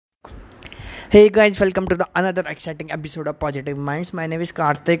Hey guys, welcome to the another exciting episode of Positive Minds. My name is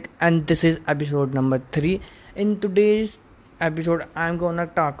Karthik and this is episode number 3. In today's episode, I'm gonna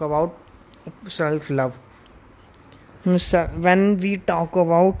talk about self-love. When we talk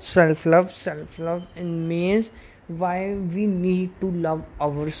about self-love it means why we need to love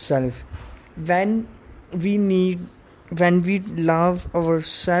ourselves. When we need when we love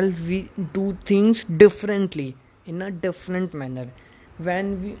ourselves, we do things differently in a different manner.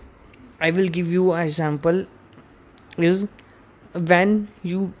 When we I will give you an example is when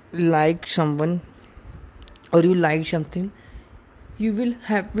you like someone or you like something, you will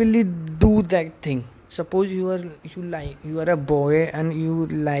happily do that thing. Suppose you are a boy and you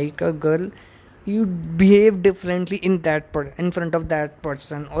like a girl, you behave differently in front of that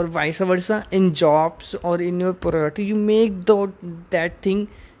person, or vice versa. In jobs or in your priority, you make that thing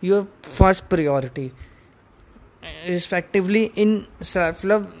your first priority. Respectively, in self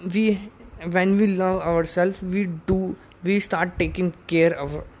love, we when we love ourselves, we start taking care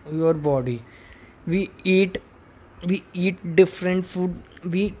of your body. We eat we eat different food.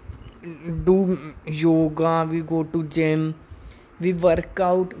 We do yoga, we go to gym, we work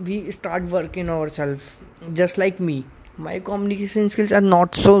out, we start working ourselves. Just like me, my communication skills are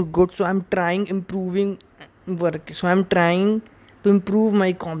not so good, so I'm trying to improve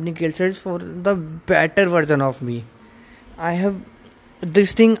my communications for the better version of me. I have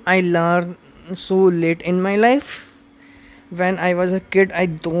this thing I learned so late in my life. When I was a kid, I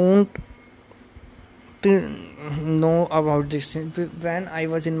don't know about this thing. When I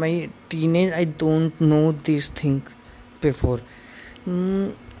was in my teenage, I don't know this thing before.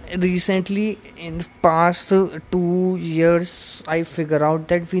 Mm, Recently, in past 2 years, I figure out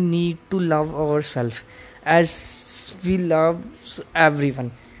that we need to love ourselves as we love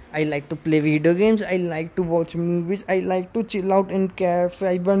everyone. I like to play video games. I like to watch movies. I like to chill out in cafe.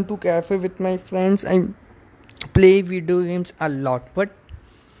 I went to cafe with my friends. I play video games a lot. But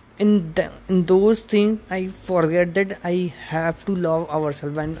in those things, I forget that I have to love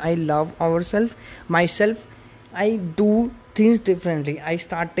ourselves. When I love ourselves, myself, I do things differently. I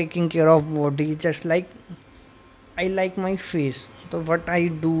start taking care of body, just like I like my face. So what I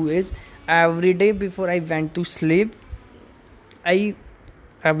do is every day before I went to sleep, I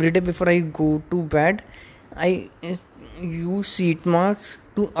every day before I go to bed, I use sheet marks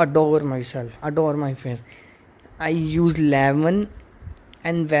to adore my face. I use lemon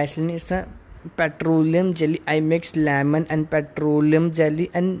and Vaseline is a petroleum jelly. I mix lemon and petroleum jelly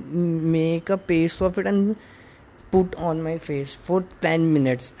and make a paste of it and put on my face for 10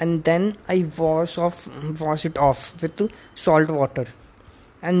 minutes, and then I wash it off with salt water,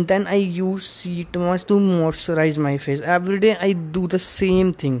 and then I use sheet mask to moisturize my face. Every day I do the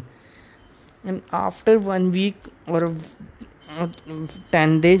same thing, and after 1 week or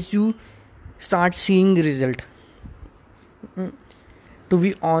 10 days, you start seeing result. Mm, to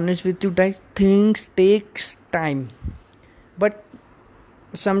be honest with you guys, things takes time, but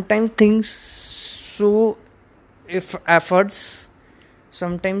sometimes things so if efforts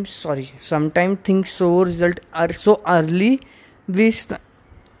sometimes things so result are so early. We st-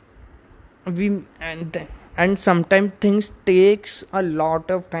 we and and sometimes things takes a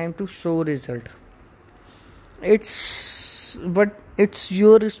lot of time to show result. It's but it's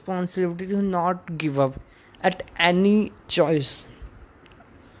your responsibility to not give up at any choice.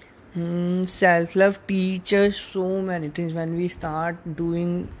 Self-love teaches so many things. When we start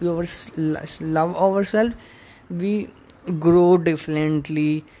doing love ourselves, we grow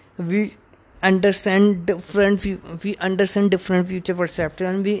differently. We we understand different future perspective,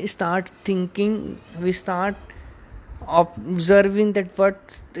 and we start observing that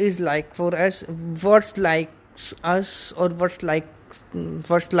what is like for us, what's like us, or what's like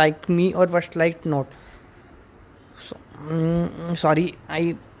me, or what's like not. So, sorry,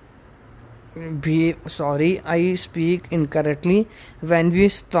 I speak incorrectly. When we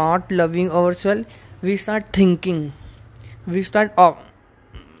start loving ourselves, we start thinking, we start ob-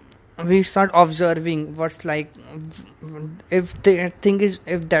 we start observing what's like, if the thing is,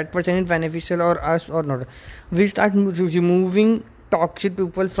 if that person is beneficial or us or not. We start removing toxic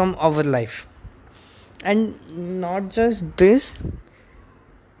people from our life. And not just this,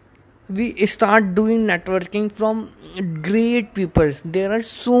 we start doing networking from great people. There are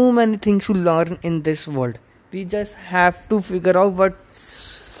so many things to learn in this world. We just have to figure out what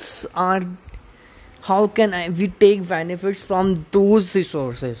are how can we take benefits from those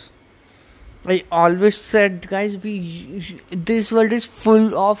resources. I always said, guys, this world is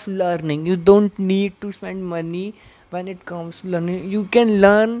full of learning. You don't need to spend money when it comes to learning. You can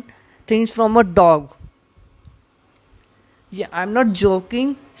learn things from a dog. Yeah, I'm not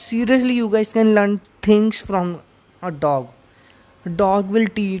joking. Seriously, you guys can learn things from a dog. A dog will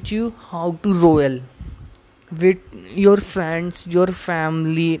teach you how to roll with your friends, your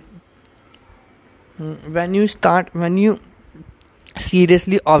family. When you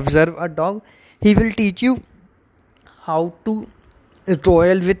seriously observe a dog, he will teach you how to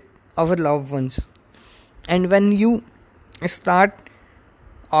royal with our loved ones. And when you start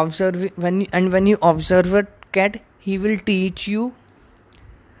observing, when you observe a cat, he will teach you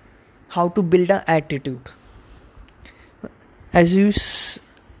how to build an attitude. As you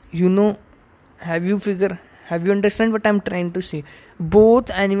know, have you figure have you understand what I'm trying to say?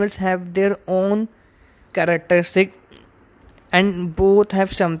 Both animals have their own characteristic, and both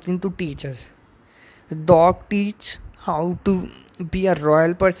have something to teach us. Dog teach how to be a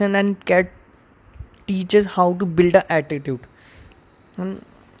royal person, and cat teaches how to build an attitude. And,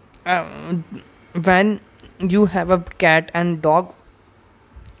 uh, when you have a cat and dog,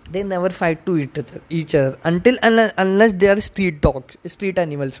 they never fight to each other unless they are street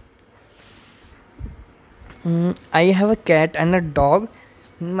animals. I have a cat and a dog.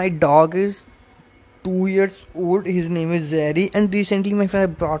 My dog is 2 years old. His name is Zeri, and recently my father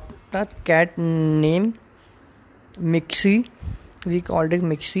brought a cat named Mixie. We called it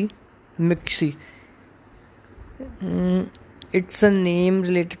Mixie. It's a name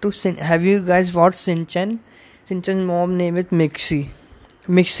related to Sin. Have you guys watched Sinchan? Sinchan's mom name is Mixie,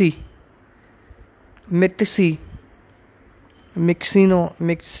 Mitsi,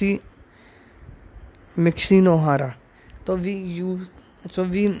 Mixie Nohara. So we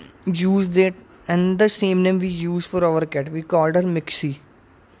use that, and the same name we use for our cat. We called her Mitzi.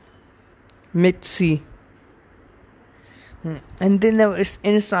 And they never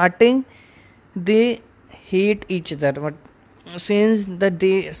in starting they hate each other, but since the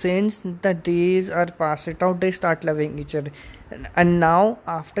days are passed out, they start loving each other. And now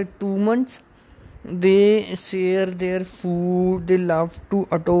after 2 months, they share their food. They love to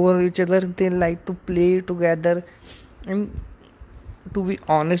adore each other. They like to play together. And to be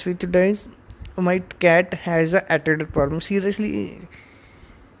honest with you guys, my cat has a attitude problem. Seriously,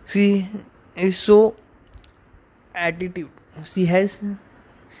 she is so attitude. She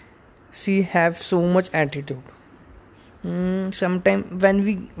have so much attitude. Sometimes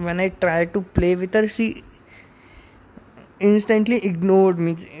when I try to play with her, she instantly ignored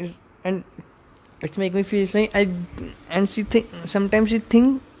me, and it's make me feel like and she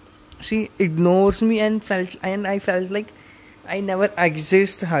ignores me, and I felt like I never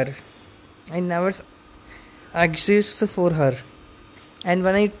exist her. I never exist for her. And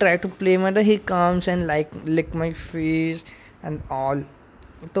when I try to play with her, he comes and like lick my face and all.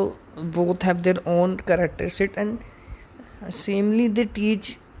 So both have their own characteristics, and samely they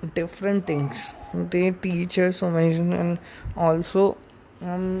teach different things. They teach us so many. And also,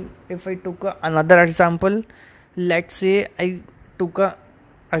 if I took another example, let's say I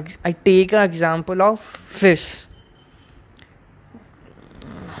take an example of fish.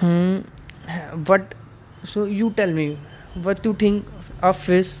 But so you tell me, what do you think of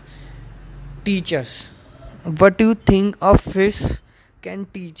fish teach us? What do you think of fish can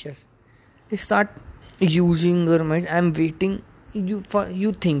teach us? Start using your mind. I'm waiting you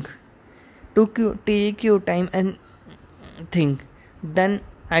think. Take your time and think. Then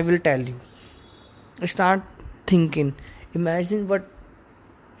I will tell you. Start thinking. Imagine what.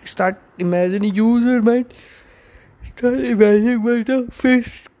 Start imagining. Use your mind. Start imagining what the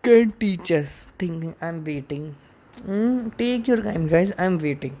fish can teach us. Thinking. I'm waiting. Take your time, guys. I'm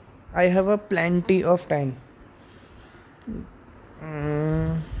waiting. I have a plenty of time.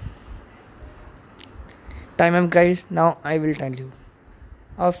 Time up, guys. Now I will tell you.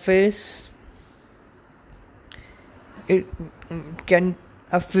 A fish. It can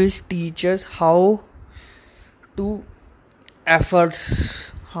a fish teach us to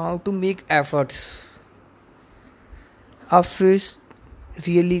how to make efforts. A fish,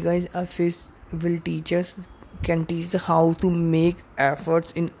 really, guys. A fish will teach us, can teach us how to make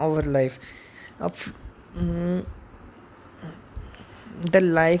efforts in our life. The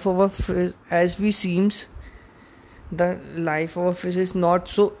life of a fish, as we seems, the life of a fish is not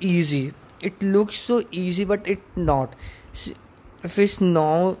so easy. It looks so easy, but it not. Fish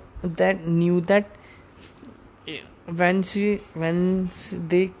knew that when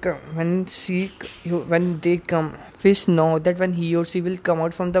they come, fish know that when he or she will come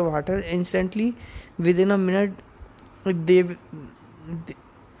out from the water, instantly within a minute they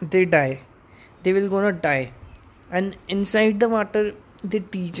they die. They will gonna die. And inside the water, they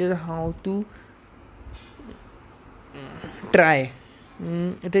teach us how to try.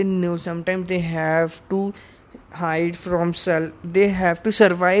 They know sometimes they have to hide from self. They have to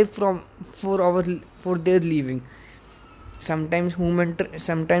survive for their living. Sometimes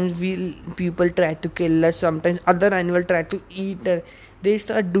we people try to kill us. Sometimes other animal try to eat us. They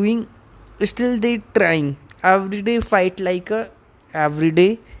start doing. Still they trying. Everyday fight like a.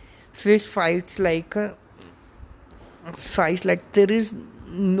 Everyday fish fights like there is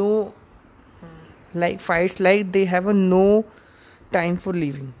no, like fights like they have a no time for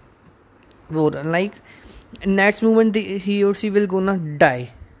living. Like next moment he or she will gonna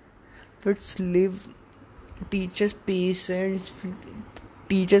die. But live teaches patience,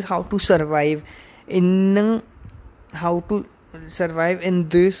 teaches how to survive in how to survive in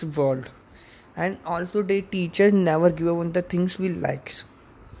this world, and also they teach us never give up on the things we like.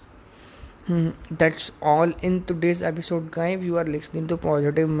 That's all in today's episode, guys. If you are listening to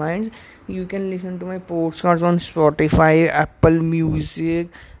Positive Minds, you can listen to my podcasts on Spotify, Apple Music,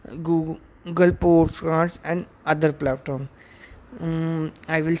 Google Podcasts, and other platforms.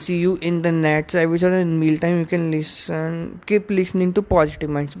 I will see you in the next episode. In meantime, you can keep listening to Positive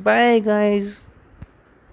Minds. Bye, guys.